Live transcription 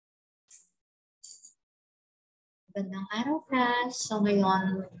Magandang araw, class. So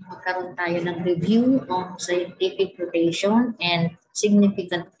ngayon, magkaroon tayo ng review of scientific notation and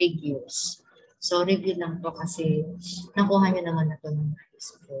significant figures. So review lang to kasi nakuha nyo naman na to ng high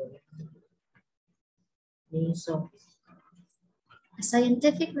school. Okay, so a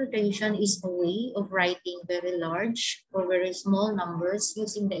scientific notation is a way of writing very large or very small numbers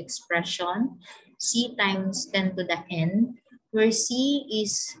using the expression c times 10 to the n, where c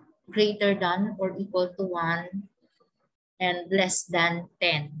is greater than or equal to 1 and less than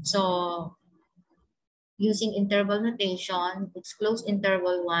 10. So, using interval notation, it's close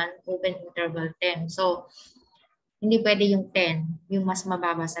interval 1, open interval 10. So, hindi pwede yung 10, yung mas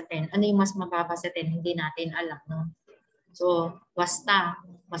mababa sa 10. Ano yung mas mababa sa 10? Hindi natin alam, no? So, basta,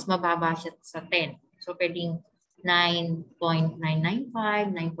 mas mababa siya sa 10. So, pwedeng 9.995,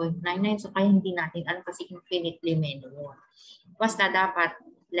 9.99. So, kaya hindi natin alam kasi infinitely many more. Basta dapat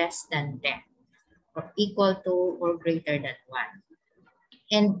less than 10. Or equal to or greater than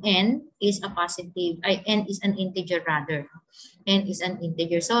 1. And n is a positive, n is an integer rather. N is an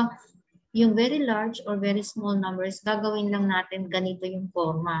integer. So, yung very large or very small numbers, gagawin lang natin ganito yung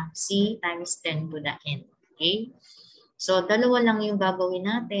forma. C times 10 to the n. Okay? So, dalawa lang yung gagawin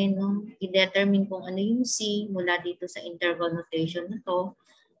natin. No? I-determine kung ano yung C mula dito sa interval notation na to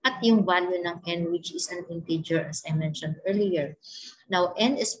at yung value ng n, which is an integer as I mentioned earlier. Now,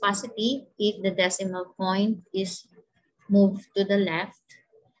 n is positive if the decimal point is moved to the left,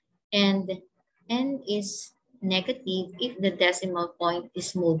 and n is negative if the decimal point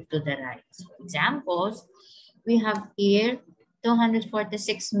is moved to the right. So examples, we have here 246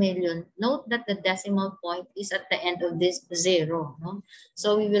 million. Note that the decimal point is at the end of this 0. No?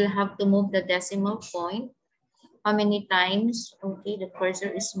 So we will have to move the decimal point. How many times? Okay, the cursor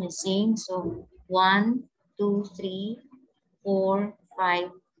is missing. So 1, 2, 3, 4,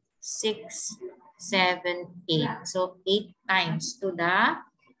 5, 6, 7, 8. So 8 times to the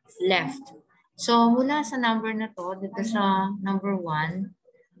left. So, mula sa number na to, dito sa number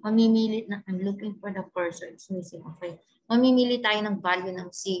 1, mamimili na, I'm looking for the cursor, it's missing, okay. Mamimili tayo ng value ng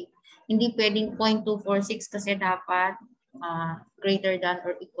C. Hindi pwedeng 0.246 kasi dapat greater than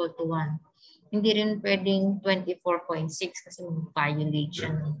or equal to 1. Hindi rin pwedeng 24.6 kasi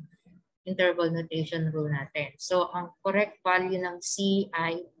violation interval notation rule natin. So, ang correct value ng C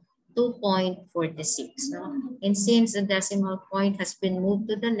ay 2.46. No? And since the decimal point has been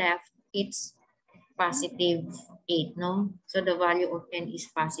moved to the left, it's positive 8. No? So the value of n is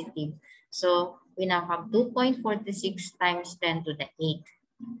positive. So we now have 2.46 times 10 to the 8.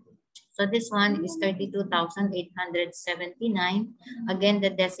 So this one is 32,879. Again,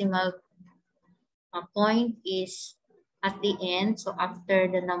 the decimal point is at the end. So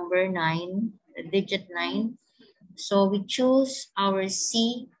after the number 9, the digit 9, so we choose our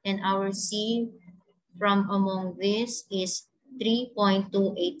C, and our C from among this is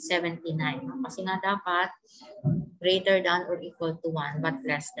 3.2879. Kasi nga dapat greater than or equal to 1 but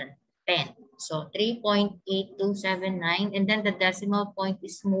less than 10. So 3.8279, and then the decimal point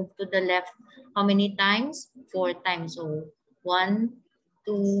is moved to the left how many times? 4 times. So 1,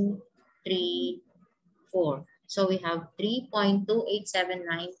 2, 3, 4. So we have 3.2879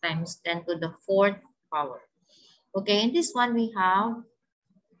 times 10 to the 4th power. Okay, in this one we have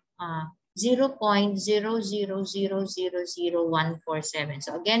 0.000000147.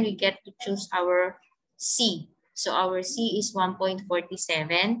 So again, we get to choose our C. So our C is 1.47.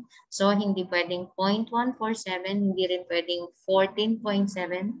 So hindi pwedeng 0.147, hindi rin pwedeng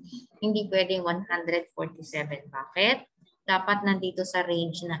 14.7, hindi pwedeng 147. Bakit? Dapat nandito sa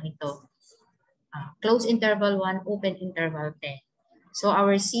range na ito. Close interval 1, open interval 10. So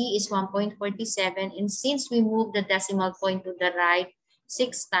our C is 1.47, and since we move the decimal point to the right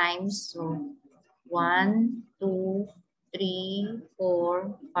 6 times, so 1, 2, 3,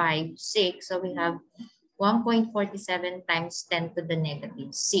 4, 5, 6. So we have 1.47 times 10 to the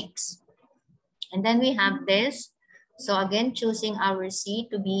negative 6. And then we have this. So again, choosing our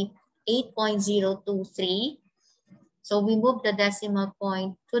C to be 8.023. So we move the decimal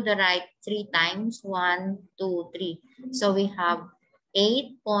point to the right 3 times, 1, 2, 3. So we have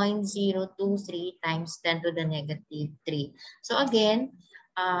 8.023 times 10 to the negative 3. So again,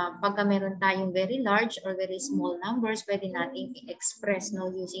 pagka meron tayong very large or very small numbers, pwede natin i-express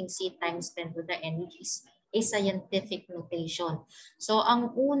no, using C times 10 to the n, which is a scientific notation. So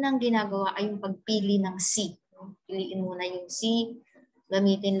ang unang ginagawa ay yung pagpili ng C. Piliin muna yung C,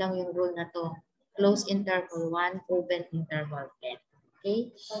 gamitin lang yung rule na to. Close interval 1, open interval 10.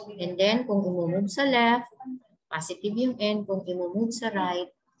 Okay? And then, kung i-move sa left, positive yung n. Kung i-move sa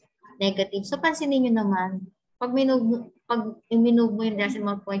right, negative. So, pansinin nyo naman, pag pag i-move mo yung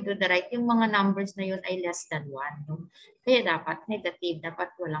decimal point to the right, yung mga numbers na yun ay less than 1. No? Kaya dapat negative,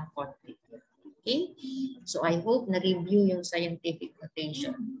 dapat walang conflict. Okay? So I hope na-review yung scientific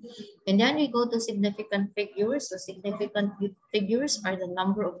notation. And then we go to significant figures. So significant figures are the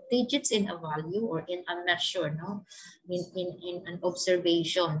number of digits in a value or in a measure, no? In an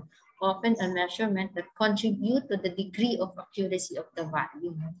observation. Often a measurement that contribute to the degree of accuracy of the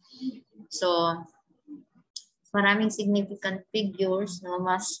value. So maraming significant figures na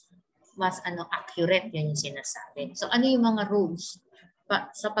mas accurate yun yung sinasabi. So ano yung mga rules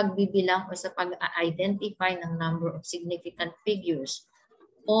sa pagbibilang o sa pag-identify ng number of significant figures?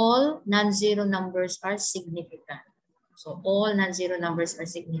 All non-zero numbers are significant. So all non-zero numbers are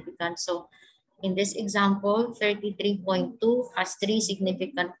significant. So in this example, 33.2 has 3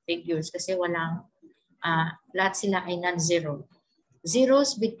 significant figures kasi walang lahat sila ay non-zero.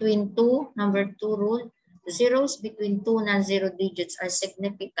 Zeros between 2, number 2 rule, zeros between 2 non-zero digits are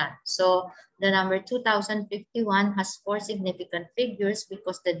significant. So the number 2051 has 4 significant figures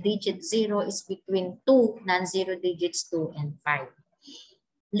because the digit 0 is between 2 non-zero digits 2 and 5.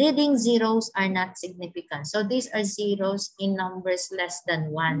 Leading zeros are not significant. So these are zeros in numbers less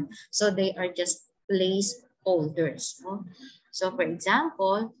than 1. So they are just placeholders. No? So for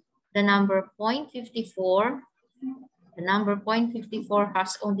example, the number 0.54, the number 0.54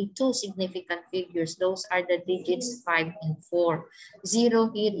 has only 2 significant figures. Those are the digits 5 and 4.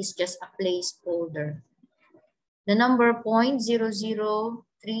 0 here is just a placeholder. The number 0.0032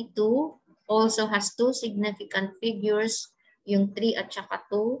 also has 2 significant figures, yung 3 at saka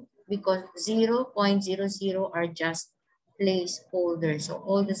 2, because 0.00 are just placeholders. So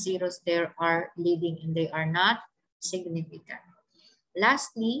all the zeros there are leading and they are not significant.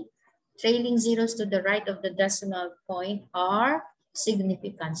 Lastly, trailing zeros to the right of the decimal point are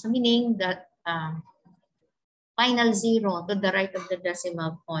significant. So meaning that final zero to the right of the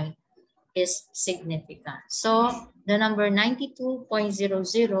decimal point is significant. So the number 92.00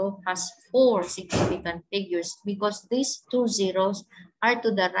 has 4 significant figures because these 2 zeros are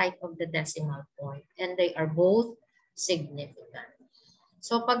to the right of the decimal point and they are both significant.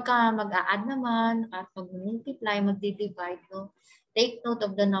 So pagka mag-a-add naman at mag-multiply, mag-divide, no? Take note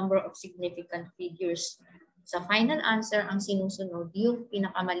of the number of significant figures. Sa final answer, ang sinusunod yung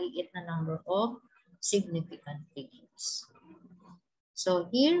pinakamaliit na number of significant figures. So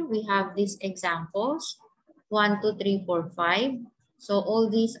here we have these examples, 1, 2, 3, 4, 5. So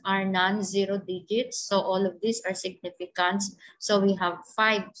all these are non-zero digits. So all of these are significant. So we have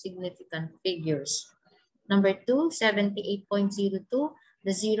 5 significant figures. Number 2, 78.02.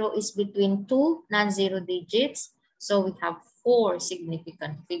 The 0 is between 2 non-zero digits. So we have 4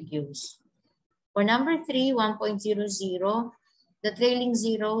 significant figures. For number 3, 1.00, the trailing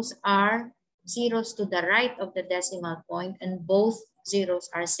zeros are zeros to the right of the decimal point and both zeros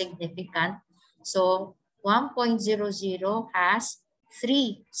are significant. So 1.00 has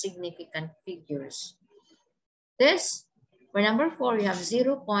 3 significant figures. This, for number 4, we have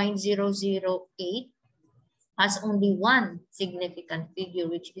 0.008 has only 1 significant figure,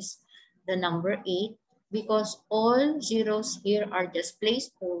 which is the number 8, because all zeros here are just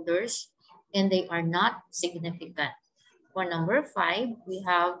placeholders and they are not significant. For number 5, we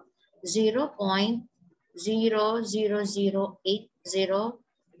have 0.00080.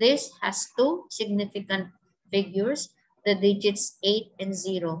 This has 2 significant figures, the digits 8 and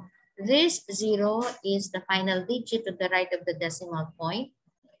 0. This 0 is the final digit to the right of the decimal point.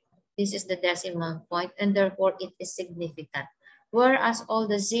 This is the decimal point and therefore it is significant. Whereas all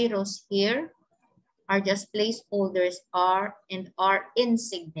the zeros here are just placeholders are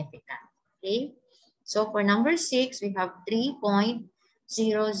insignificant. Okay. So for number 6, we have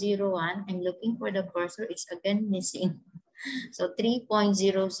 3.001. I'm looking for the cursor. It's again missing. So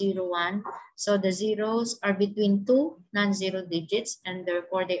 3.001. So the zeros are between 2 non-zero digits and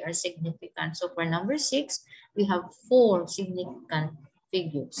therefore they are significant. So for number 6, we have 4 significant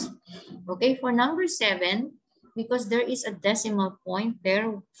figures. Okay, for number 7, because there is a decimal point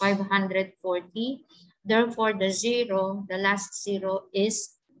there, 540, therefore the zero, the last zero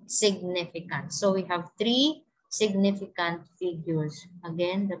is significant. So we have 3 significant figures.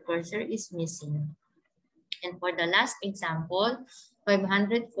 Again, the cursor is missing. And for the last example,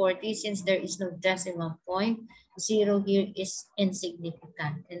 540, since there is no decimal point, 0 here is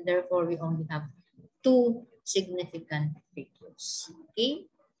insignificant. And therefore, we only have 2 significant figures. Okay?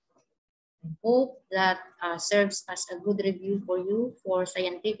 I hope that serves as a good review for you for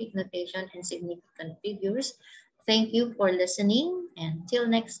scientific notation and significant figures. Thank you for listening. And till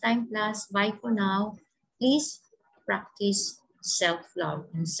next time, class. Bye for now. Please practice self-love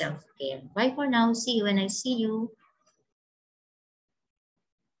and self-care. Bye for now. See you when I see you.